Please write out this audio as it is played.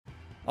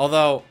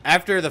Although,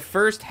 after the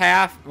first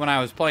half, when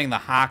I was playing the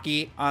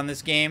hockey on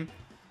this game,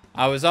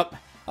 I was up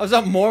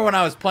more when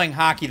I was playing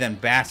hockey than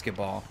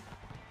basketball.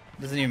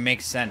 Doesn't even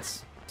make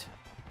sense.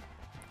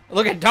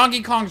 Look at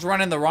Donkey Kong's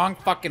running the wrong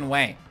fucking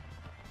way.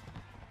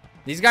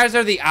 These guys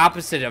are the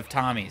opposite of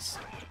Tommy's.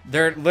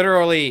 They're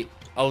literally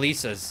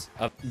Elisa's.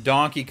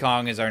 Donkey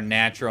Kong is our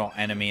natural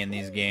enemy in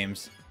these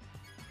games.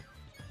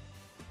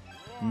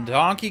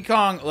 Donkey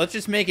Kong, let's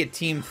just make it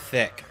team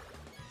thick.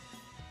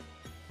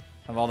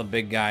 Of all the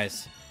big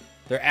guys.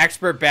 They're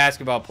expert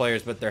basketball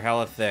players, but they're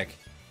hella thick.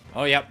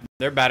 Oh, yep,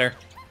 they're better.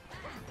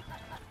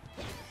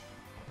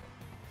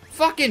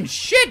 Fucking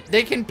shit,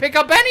 they can pick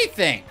up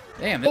anything.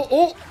 Damn.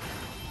 Oh.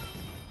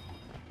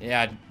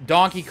 Yeah,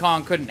 Donkey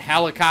Kong couldn't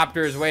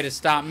helicopter his way to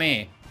stop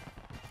me.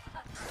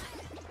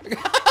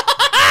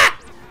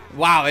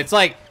 Wow, it's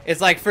like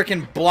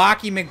freaking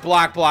Blocky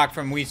McBlock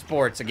from Wii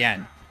Sports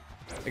again.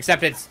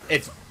 Except it's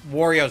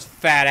Wario's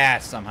fat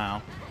ass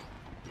somehow.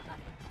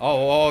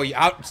 Oh,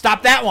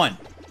 stop that one.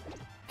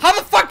 How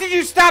the fuck did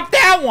you stop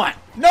that one?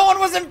 No one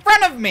was in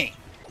front of me.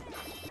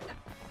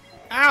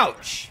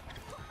 Ouch.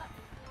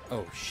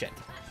 Oh, shit.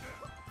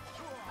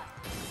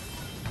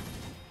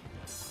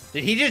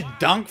 Did he just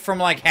dunk from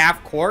like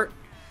half court?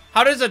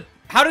 How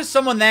does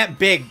someone that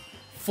big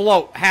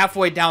float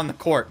halfway down the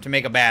court to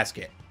make a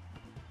basket?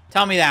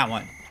 Tell me that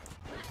one.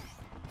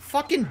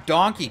 Fucking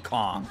Donkey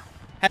Kong.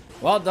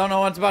 Well, don't know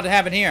what's about to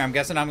happen here. I'm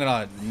guessing I'm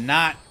gonna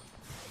not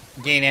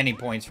gain any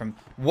points from...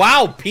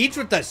 Wow, Peach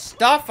with the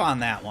stuff on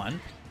that one.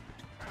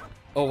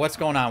 Oh, what's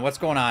going on? What's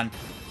going on?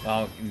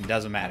 Well, it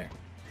doesn't matter.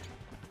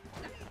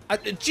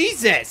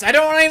 Jesus, I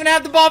don't even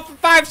have the ball for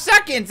 5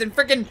 seconds, and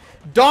freaking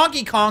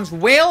Donkey Kong's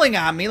wailing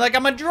on me like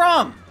I'm a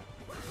drum.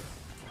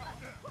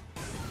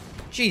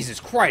 Jesus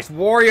Christ,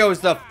 Wario's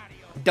the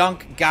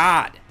dunk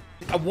god.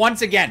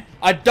 Once again,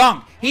 a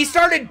dunk. He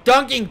started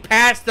dunking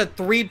past the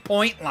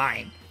 3-point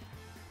line.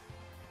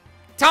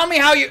 Tell me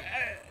how you,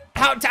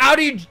 how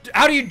do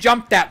you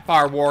jump that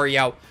far,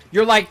 Wario?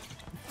 You're like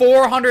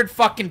 400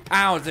 fucking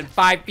pounds and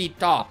 5 feet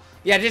tall.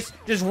 Yeah, just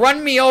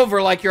run me over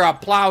like you're a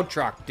plow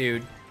truck,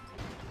 dude.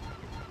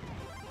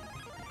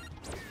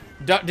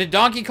 Did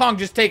Donkey Kong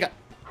just take a...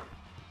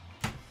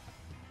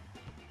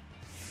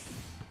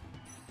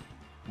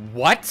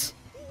 What?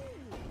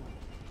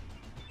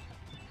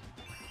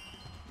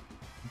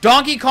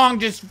 Donkey Kong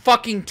just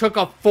fucking took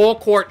a full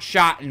court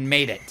shot and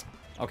made it.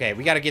 Okay,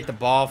 we gotta get the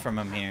ball from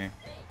him here.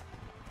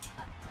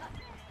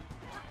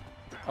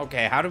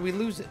 Okay, how did we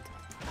lose it?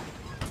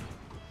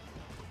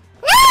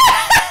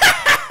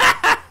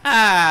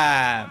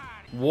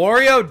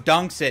 Wario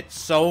dunks it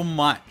so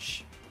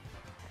much.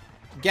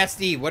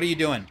 Guesty, what are you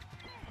doing?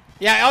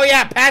 Yeah, oh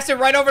yeah, pass it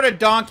right over to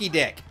Donkey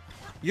Dick.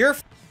 You're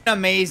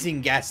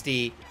amazing,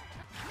 Guesty.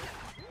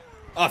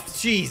 Oh,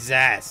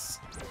 Jesus.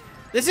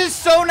 This is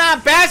so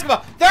not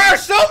basketball. There are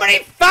so many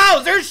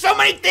fouls. There's so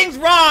many things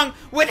wrong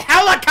with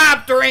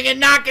helicoptering and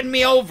knocking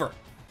me over.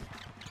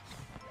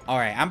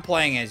 Alright, I'm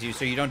playing as you,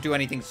 so you don't do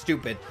anything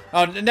stupid.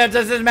 Oh, that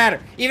doesn't matter.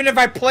 Even if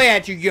I play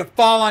at you, you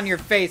fall on your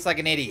face like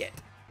an idiot.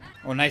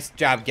 Oh, nice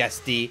job,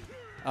 Guesty.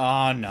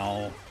 Oh,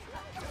 no.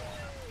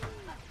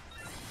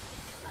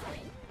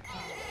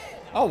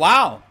 Oh,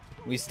 wow.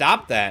 We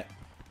stopped that.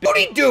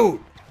 Booty dude!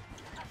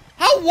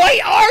 How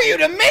white are you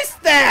to miss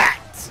that?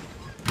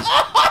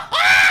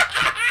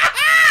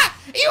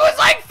 He was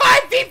like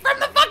 5 feet from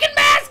the fucking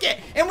basket!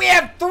 And we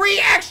have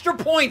 3 extra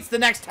points the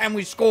next time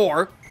we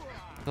score.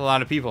 There's a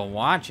lot of people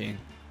watching.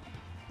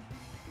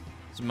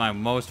 This is my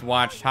most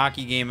watched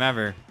hockey game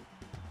ever.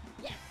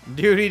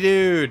 Duty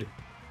dude.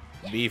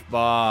 Beef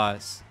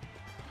boss.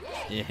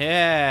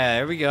 Yeah,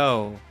 there we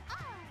go.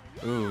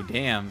 Ooh,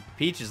 damn.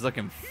 Peach is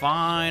looking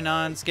fine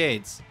on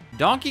skates.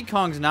 Donkey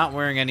Kong's not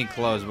wearing any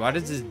clothes. Why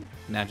does he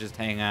not just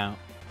hang out?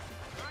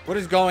 What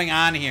is going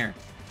on here?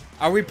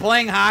 Are we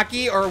playing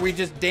hockey or are we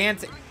just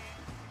dancing?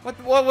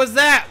 What was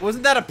that?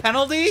 Wasn't that a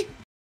penalty?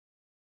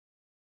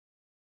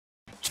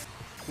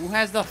 Who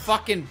has the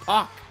fucking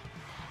puck?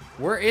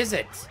 Where is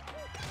it?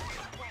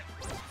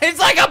 It's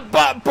like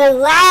a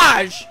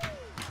barrage!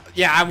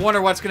 Yeah, I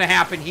wonder what's gonna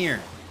happen here.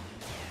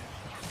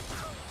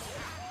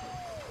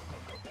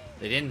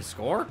 They didn't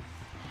score?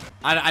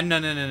 No.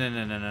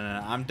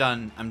 I'm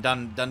done.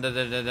 Done.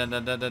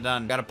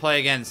 Gotta play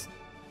against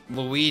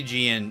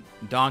Luigi and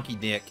Donkey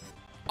Dick.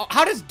 Oh,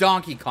 how does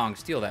Donkey Kong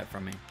steal that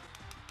from me?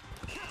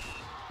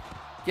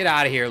 Get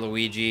out of here,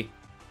 Luigi.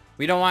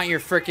 We don't want your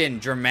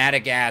freaking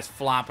dramatic ass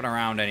flopping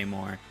around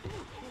anymore.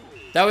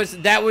 That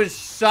was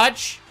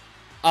such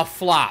a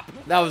flop.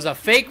 That was a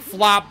fake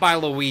flop by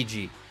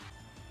Luigi.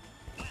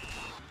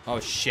 Oh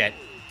shit.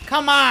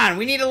 Come on,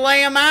 we need to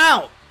lay him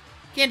out.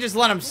 Can't just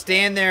let him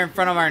stand there in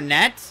front of our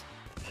net.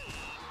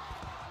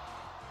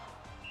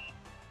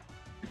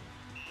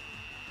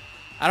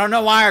 I don't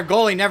know why our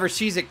goalie never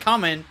sees it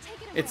coming.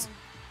 It's...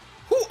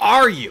 Who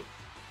are you?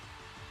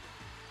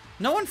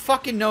 No one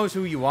fucking knows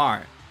who you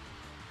are.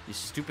 You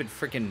stupid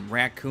freaking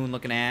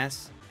raccoon-looking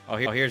ass. Oh,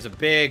 here's a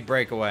big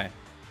breakaway.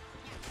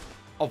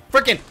 Oh,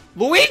 freaking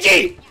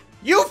Luigi!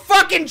 You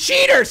fucking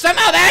cheater!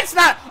 Somehow that's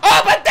not...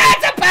 Oh, but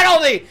that's a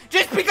penalty! immediately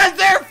just because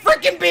they're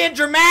freaking being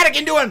dramatic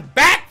and doing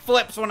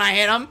backflips when I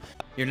hit them.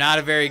 You're not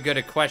a very good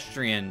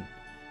equestrian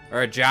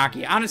or a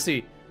jockey.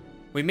 Honestly,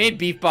 we made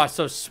Beef Boss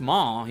so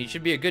small, he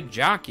should be a good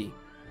jockey.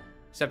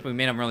 Except we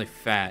made him really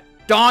fat.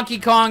 Donkey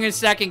Kong is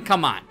second,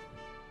 come on.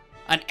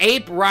 An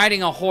ape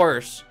riding a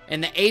horse,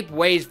 and the ape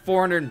weighs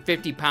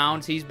 450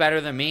 pounds, he's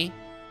better than me?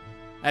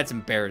 That's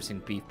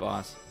embarrassing, Beef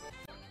Boss.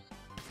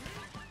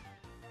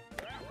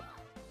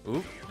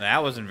 Oop,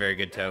 that wasn't very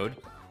good, Toad.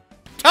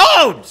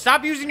 Toad!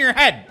 Stop using your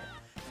head!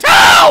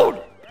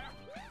 Toad!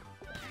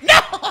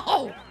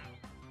 No!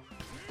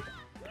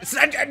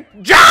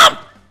 Jump!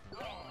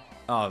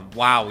 Oh,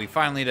 wow, we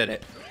finally did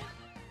it.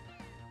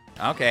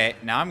 Okay,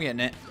 now I'm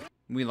getting it.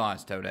 We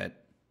lost Toadette.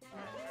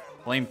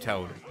 Blame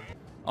Toad.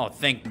 Oh,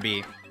 think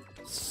Beef.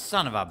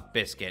 Son of a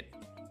biscuit.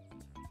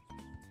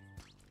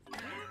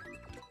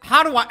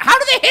 How do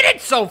they hit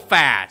it so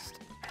fast?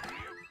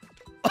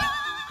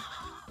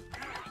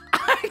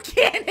 I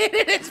can't hit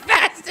it as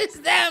fast as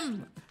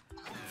them.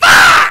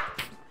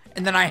 Fuck!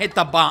 And then I hit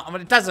the bomb.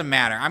 But it doesn't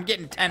matter. I'm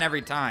getting 10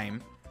 every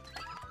time.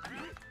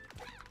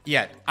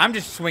 Yeah, I'm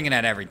just swinging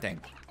at everything.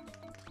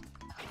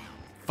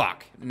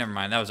 Fuck. Never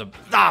mind. That was a...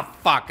 Ah,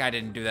 fuck. I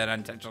didn't do that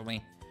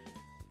intentionally.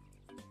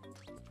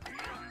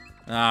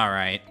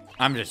 Alright.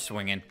 I'm just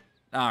swinging.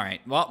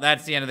 Alright. Well,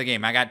 that's the end of the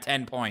game. I got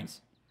 10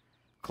 points.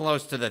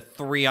 Close to the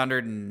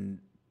 300 and...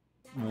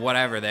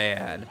 whatever they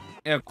had.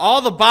 If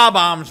all the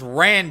Bob-ombs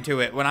ran to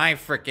it when I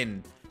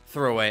frickin'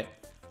 threw it.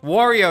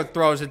 Wario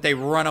throws it, they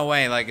run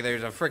away like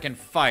there's a frickin'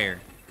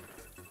 fire.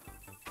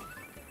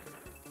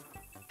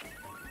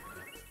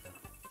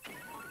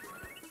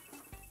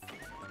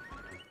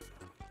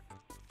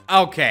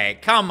 Okay,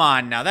 come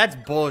on now. That's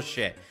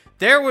bullshit.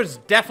 There was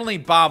definitely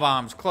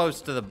Bob-ombs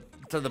close to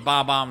the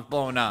Bob-ombs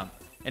blowing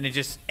up. And it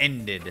just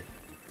ended.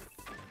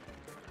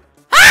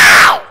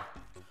 How?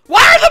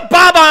 Why are the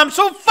Bob-ombs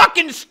so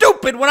fucking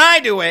stupid when I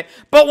do it?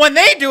 But when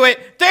they do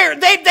it,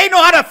 they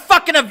know how to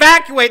fucking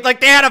evacuate like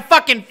they had a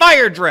fucking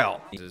fire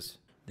drill.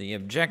 The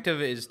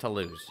objective is to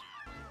lose.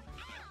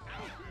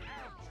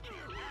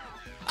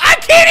 I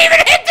can't even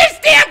hit this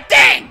damn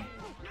thing!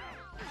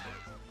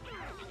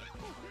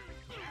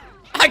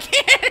 I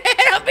can't hit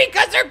them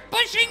because they're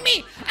pushing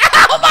me.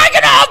 How am I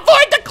gonna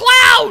avoid the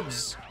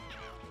clouds?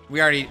 We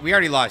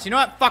already lost. You know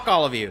what? Fuck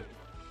all of you.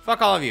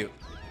 Fuck all of you.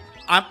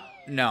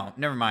 No,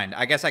 never mind.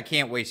 I guess I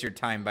can't waste your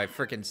time by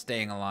frickin'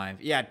 staying alive.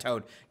 Yeah,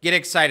 Toad, get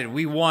excited.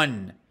 We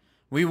won.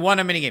 We won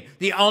a minigame.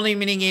 The only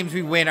minigames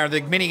we win are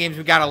the minigames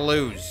we gotta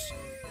lose.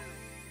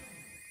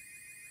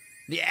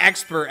 The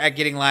expert at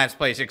getting last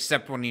place,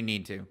 except when you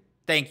need to.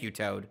 Thank you,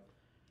 Toad.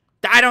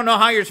 I don't know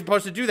how you're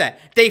supposed to do that.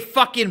 They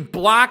fucking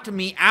blocked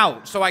me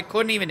out, so I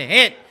couldn't even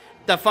hit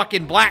the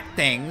fucking black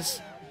things.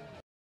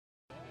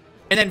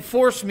 And then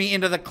forced me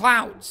into the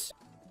clouds.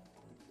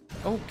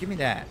 Oh, give me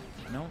that.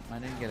 No, I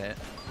didn't get it.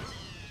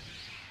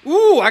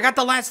 Ooh, I got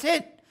the last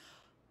hit.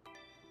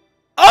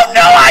 Oh,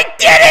 no, I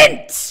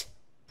didn't!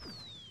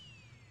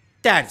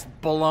 That's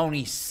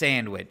bologna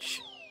sandwich.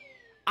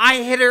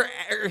 I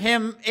hit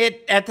him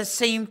at the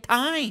same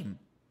time.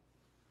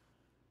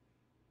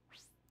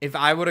 If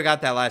I would have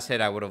got that last hit,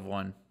 I would have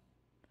won.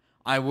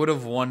 I would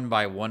have won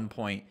by 1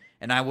 point,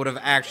 and I would have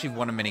actually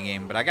won a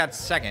minigame, but I got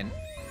second,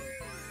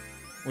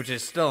 which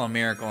is still a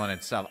miracle in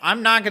itself.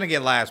 I'm not going to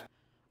get last.